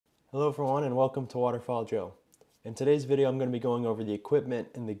Hello everyone and welcome to Waterfall Joe. In today's video I'm going to be going over the equipment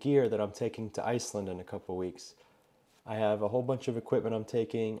and the gear that I'm taking to Iceland in a couple weeks. I have a whole bunch of equipment I'm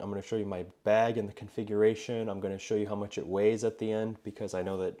taking. I'm going to show you my bag and the configuration. I'm going to show you how much it weighs at the end because I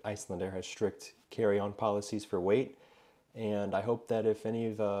know that Iceland Air has strict carry-on policies for weight. And I hope that if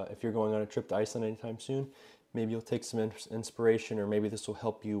you're going on a trip to Iceland anytime soon, maybe you'll take some inspiration, or maybe this will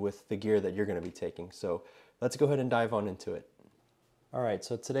help you with the gear that you're going to be taking. So let's go ahead and dive on into it. Alright,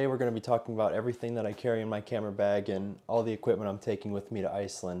 so today we're going to be talking about everything that I carry in my camera bag and all the equipment I'm taking with me to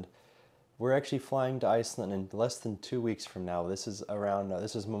Iceland. We're actually flying to Iceland in less than 2 weeks from now. This is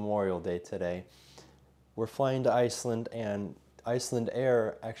Memorial Day today. We're flying to Iceland, and Iceland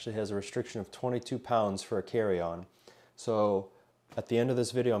Air actually has a restriction of 22 pounds for a carry-on. So at the end of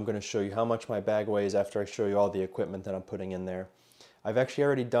this video I'm going to show you how much my bag weighs after I show you all the equipment that I'm putting in there. I've actually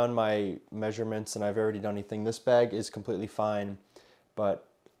already done my measurements and I've already done anything. This bag is completely fine. But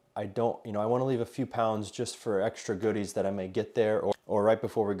I want to leave a few pounds just for extra goodies that I may get there, or right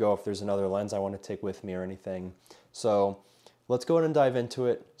before we go if there's another lens I want to take with me or anything. So let's go ahead and dive into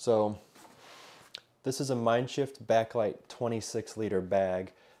it. So this is a Mindshift Backlight 26-liter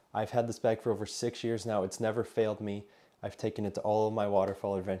bag. I've had this bag for over 6 years now. It's never failed me. I've taken it to all of my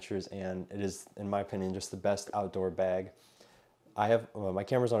waterfall adventures, and it is, in my opinion, just the best outdoor bag. My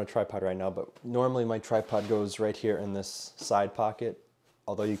camera's on a tripod right now, but normally my tripod goes right here in this side pocket,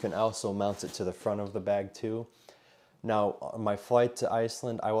 although you can also mount it to the front of the bag too. Now, on my flight to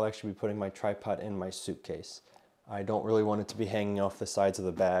Iceland, I will actually be putting my tripod in my suitcase. I don't really want it to be hanging off the sides of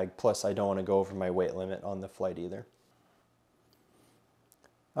the bag, plus I don't want to go over my weight limit on the flight either.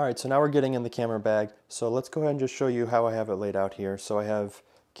 Alright, so now we're getting in the camera bag, so let's go ahead and just show you how I have it laid out here. So I have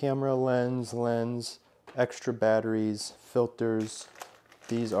camera, lens, extra batteries, filters.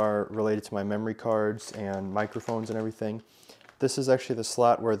 These are related to my memory cards and microphones and everything. This is actually the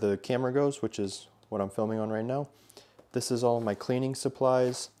slot where the camera goes, which is what I'm filming on right now. This is all my cleaning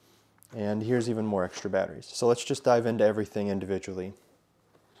supplies, and here's even more extra batteries. So let's just dive into everything individually.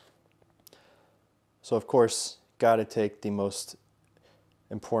 So of course, gotta take the most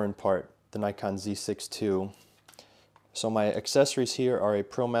important part, the Nikon Z6 II. So my accessories here are a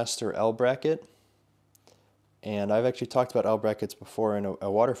ProMaster L bracket. And I've actually talked about L brackets before in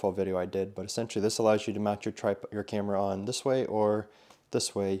a waterfall video I did, but essentially this allows you to mount your camera on this way or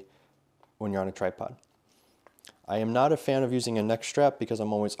this way when you're on a tripod. I am not a fan of using a neck strap because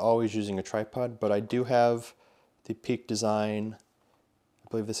I'm always using a tripod, but I do have the Peak Design, I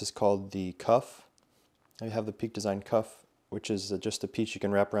believe this is called the cuff. I have the Peak Design cuff, which is just a piece you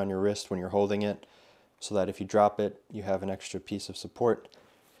can wrap around your wrist when you're holding it, so that if you drop it, you have an extra piece of support.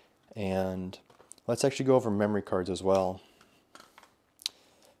 And let's actually go over memory cards as well.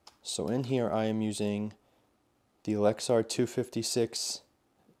 So in here I am using the Lexar 256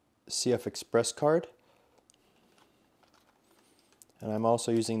 CF Express card, and I'm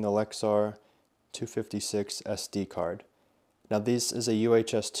also using the Lexar 256 SD card. Now this is a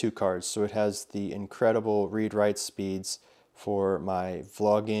UHS 2 card, so it has the incredible read-write speeds for my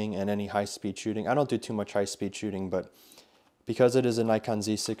vlogging and any high-speed shooting. I don't do too much high-speed shooting, but because it is a Nikon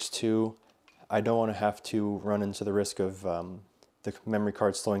Z6 II, I don't want to have to run into the risk of the memory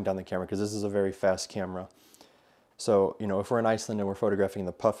card slowing down the camera, because this is a very fast camera. So, if we're in Iceland and we're photographing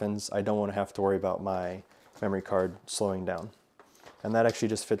the puffins, I don't want to have to worry about my memory card slowing down. And that actually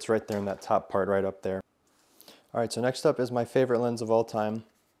just fits right there in that top part right up there. Alright, so next up is my favorite lens of all time.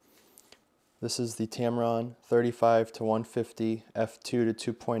 This is the Tamron 35 to 150 f2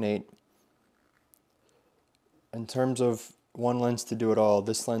 to 2.8. In terms of one lens to do it all,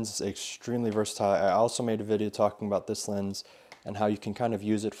 this lens is extremely versatile. I also made a video talking about this lens and how you can kind of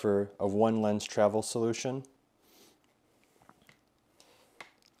use it for a one lens travel solution.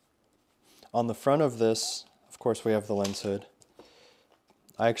 On the front of this, of course, we have the lens hood.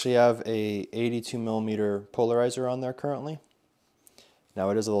 I actually have a 82mm polarizer on there currently. Now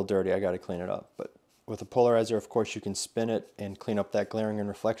it is a little dirty, I gotta clean it up, but with a polarizer, of course, you can spin it and clean up that glaring and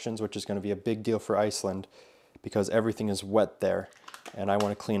reflections, which is going to be a big deal for Iceland, because everything is wet there, and I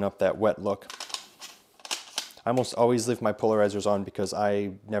want to clean up that wet look. I almost always leave my polarizers on because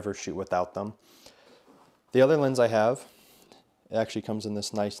I never shoot without them. The other lens I have, it actually comes in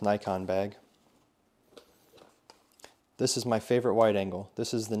this nice Nikon bag. This is my favorite wide angle.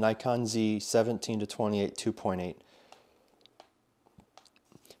 This is the Nikon Z 17 to 28 2.8.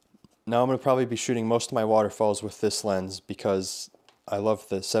 Now I'm going to probably be shooting most of my waterfalls with this lens because I love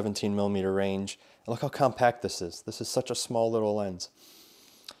the 17mm range. And look how compact this is. This is such a small little lens.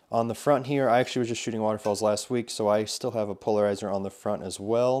 On the front here, I actually was just shooting waterfalls last week, so I still have a polarizer on the front as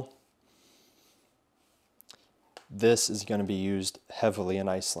well. this is going to be used heavily in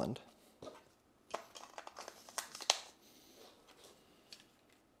Iceland.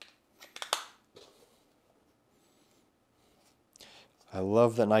 I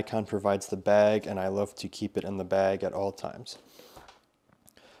love that Nikon provides the bag, and I love to keep it in the bag at all times.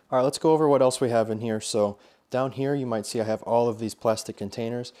 All right, let's go over what else we have in here. So down here you might see I have all of these plastic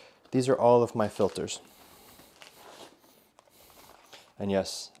containers. These are all of my filters. And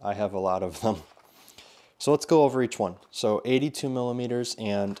yes, I have a lot of them. So let's go over each one. So 82 millimeters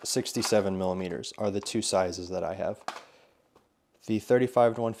and 67 millimeters are the two sizes that I have. The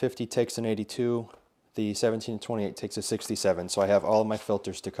 35 to 150 takes an 82. The 17 to 28 takes a 67, so I have all of my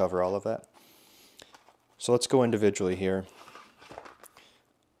filters to cover all of that. So let's go individually here.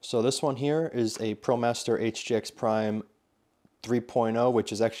 So this one here is a ProMaster HGX Prime 3.0,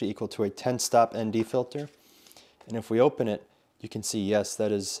 which is actually equal to a 10-stop ND filter. And if we open it, you can see, yes,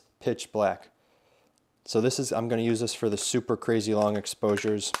 that is pitch black. So this is, I'm going to use this for the super crazy long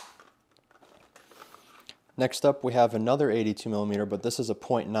exposures. Next up, we have another 82 millimeter, but this is a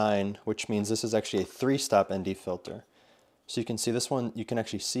 0.9, which means this is actually a 3-stop ND filter. So you can see this one, you can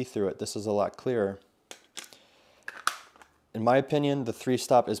actually see through it. This is a lot clearer. In my opinion, the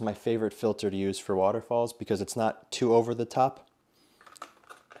 3-stop is my favorite filter to use for waterfalls because it's not too over the top.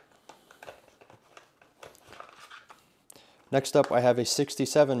 Next up, I have a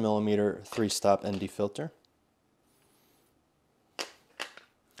 67 millimeter 3-stop ND filter.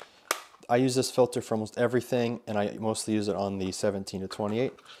 I use this filter for almost everything, and I mostly use it on the 17 to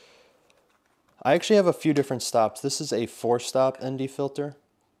 28. I actually have a few different stops. This is a 4-stop ND filter.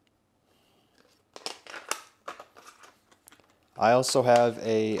 I also have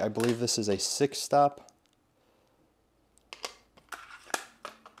I believe this is a 6-stop.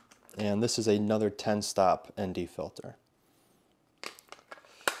 And this is another 10-stop ND filter.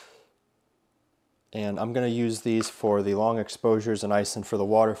 And I'm going to use these for the long exposures in Iceland for the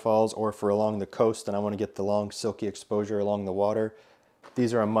waterfalls or for along the coast, and I want to get the long silky exposure along the water.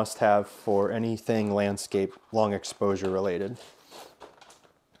 These are a must-have for anything landscape long exposure related.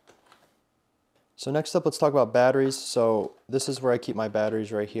 So next up, let's talk about batteries. So this is where I keep my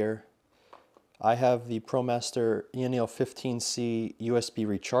batteries right here. I have the ProMaster ENEAL 15C USB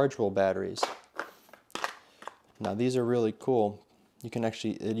rechargeable batteries. Now these are really cool. You can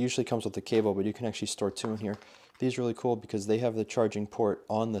actually, it usually comes with the cable, but you can actually store 2 in here. These are really cool because they have the charging port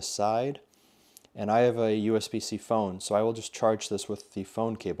on the side, and I have a USB-C phone, so I will just charge this with the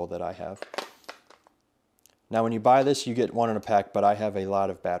phone cable that I have. Now when you buy this, you get 1 in a pack, but I have a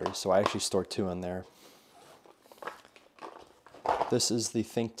lot of batteries, so I actually store 2 in there. This is the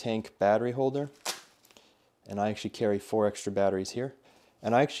Think Tank battery holder, and I actually carry 4 extra batteries here.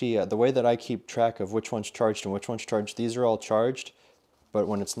 And I actually, the way that I keep track of which one's charged and which one's charged, these are all charged. But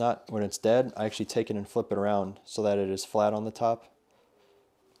when it's dead, I actually take it and flip it around so that it is flat on the top.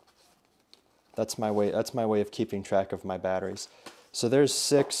 That's my way of keeping track of my batteries. So there's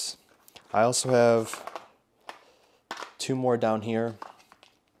 6. I also have 2 more down here.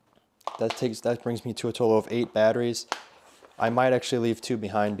 That brings me to a total of 8 batteries. I might actually leave 2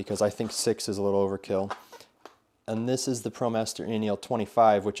 behind because I think 6 is a little overkill. And this is the ProMaster ENEAL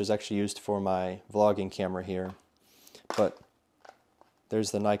 25, which is actually used for my vlogging camera here. But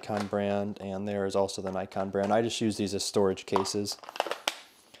there's the Nikon brand, and there is also the Nikon brand. I just use these as storage cases.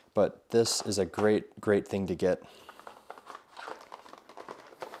 But this is a great, great thing to get.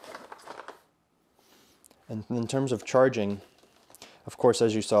 And in terms of charging, of course,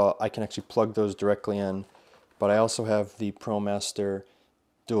 as you saw, I can actually plug those directly in. But I also have the ProMaster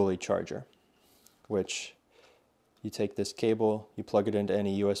dually charger, which you take this cable, you plug it into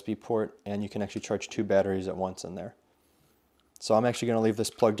any USB port, and you can actually charge 2 batteries at once in there. So I'm actually going to leave this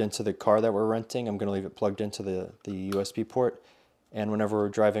plugged into the car that we're renting. I'm going to leave it plugged into the USB port. And whenever we're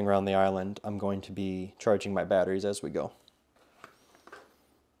driving around the island, I'm going to be charging my batteries as we go.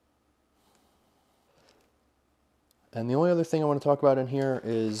 And the only other thing I want to talk about in here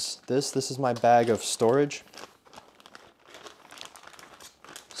is this. This is my bag of storage.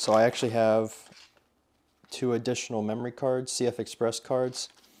 So I actually have 2 additional memory cards, CF Express cards.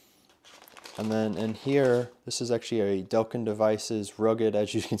 And then in here, this is actually a Delkin Devices rugged.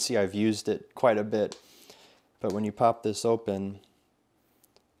 As you can see, I've used it quite a bit. But when you pop this open,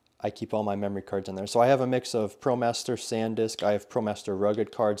 I keep all my memory cards in there. So I have a mix of ProMaster SanDisk. I have ProMaster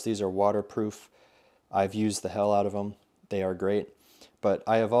rugged cards. These are waterproof. I've used the hell out of them. They are great. But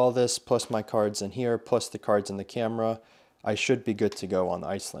I have all this plus my cards in here, plus the cards in the camera. I should be good to go on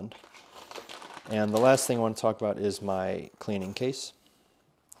Iceland. And the last thing I want to talk about is my cleaning case.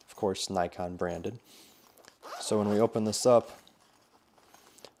 Of course, Nikon branded. So when we open this up,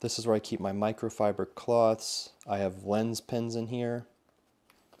 This is where I keep my microfiber cloths. I have lens pins in here.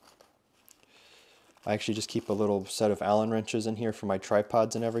 I actually just keep a little set of Allen wrenches in here for my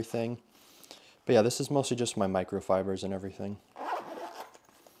tripods and everything. But yeah, this is mostly just my microfibers and everything.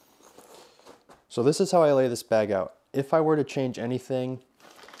 So this is how I lay this bag out. If I were to change anything,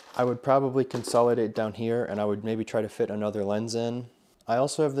 I would probably consolidate down here and I would maybe try to fit another lens in. I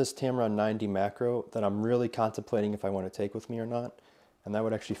also have this Tamron 90 macro that I'm really contemplating if I want to take with me or not. And that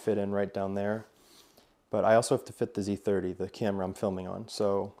would actually fit in right down there. But I also have to fit the Z30, the camera I'm filming on.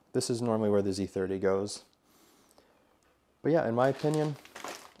 So this is normally where the Z30 goes. But yeah, in my opinion,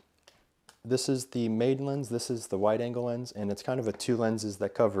 this is the main lens, this is the wide angle lens, and it's kind of a two lenses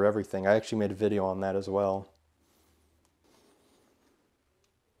that cover everything. I actually made a video on that as well.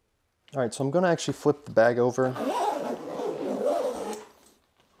 Alright, so I'm going to actually flip the bag over.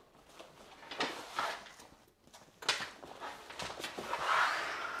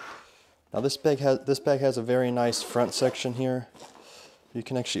 Now this bag has a very nice front section here. You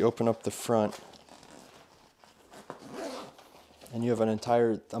can actually open up the front and you have an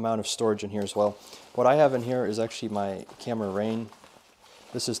entire amount of storage in here as well. What I have in here is actually my camera rain.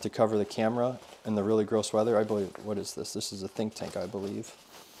 This is to cover the camera in the really gross weather. I believe, what is this? This is a think tank, I believe.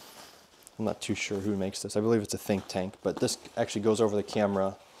 I'm not too sure who makes this. I believe it's a think tank, but this actually goes over the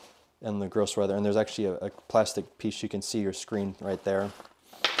camera in the gross weather. And there's actually a plastic piece you can see your screen right there.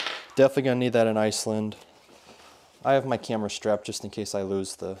 Definitely gonna need that in Iceland. I have my camera strapped just in case I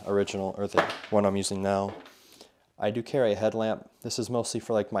lose the original, or the one I'm using now. I do carry a headlamp. This is mostly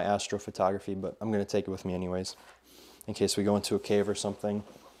for like my astrophotography, but I'm gonna take it with me anyways, in case we go into a cave or something.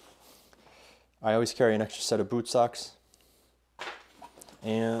 I always carry an extra set of boot socks.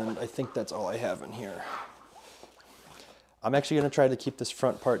 And I think that's all I have in here. I'm actually going to try to keep this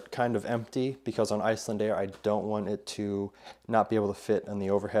front part kind of empty because on Iceland Air I don't want it to not be able to fit in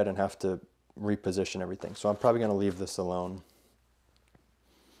the overhead and have to reposition everything. So I'm probably going to leave this alone.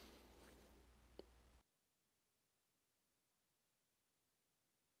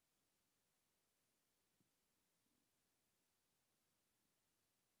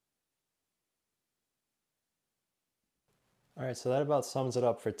 Alright, so that about sums it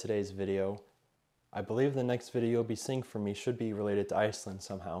up for today's video. I believe the next video you'll be seeing from me should be related to Iceland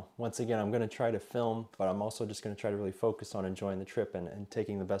somehow. Once again, I'm going to try to film, but I'm also just going to try to really focus on enjoying the trip and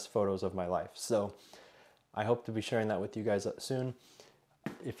taking the best photos of my life. So I hope to be sharing that with you guys soon.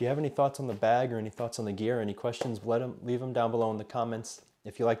 If you have any thoughts on the bag or any thoughts on the gear or any questions, leave them down below in the comments.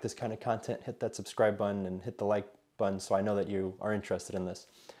 If you like this kind of content, hit that subscribe button and hit the like button so I know that you are interested in this.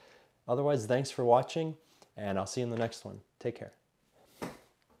 Otherwise, thanks for watching, and I'll see you in the next one. Take care.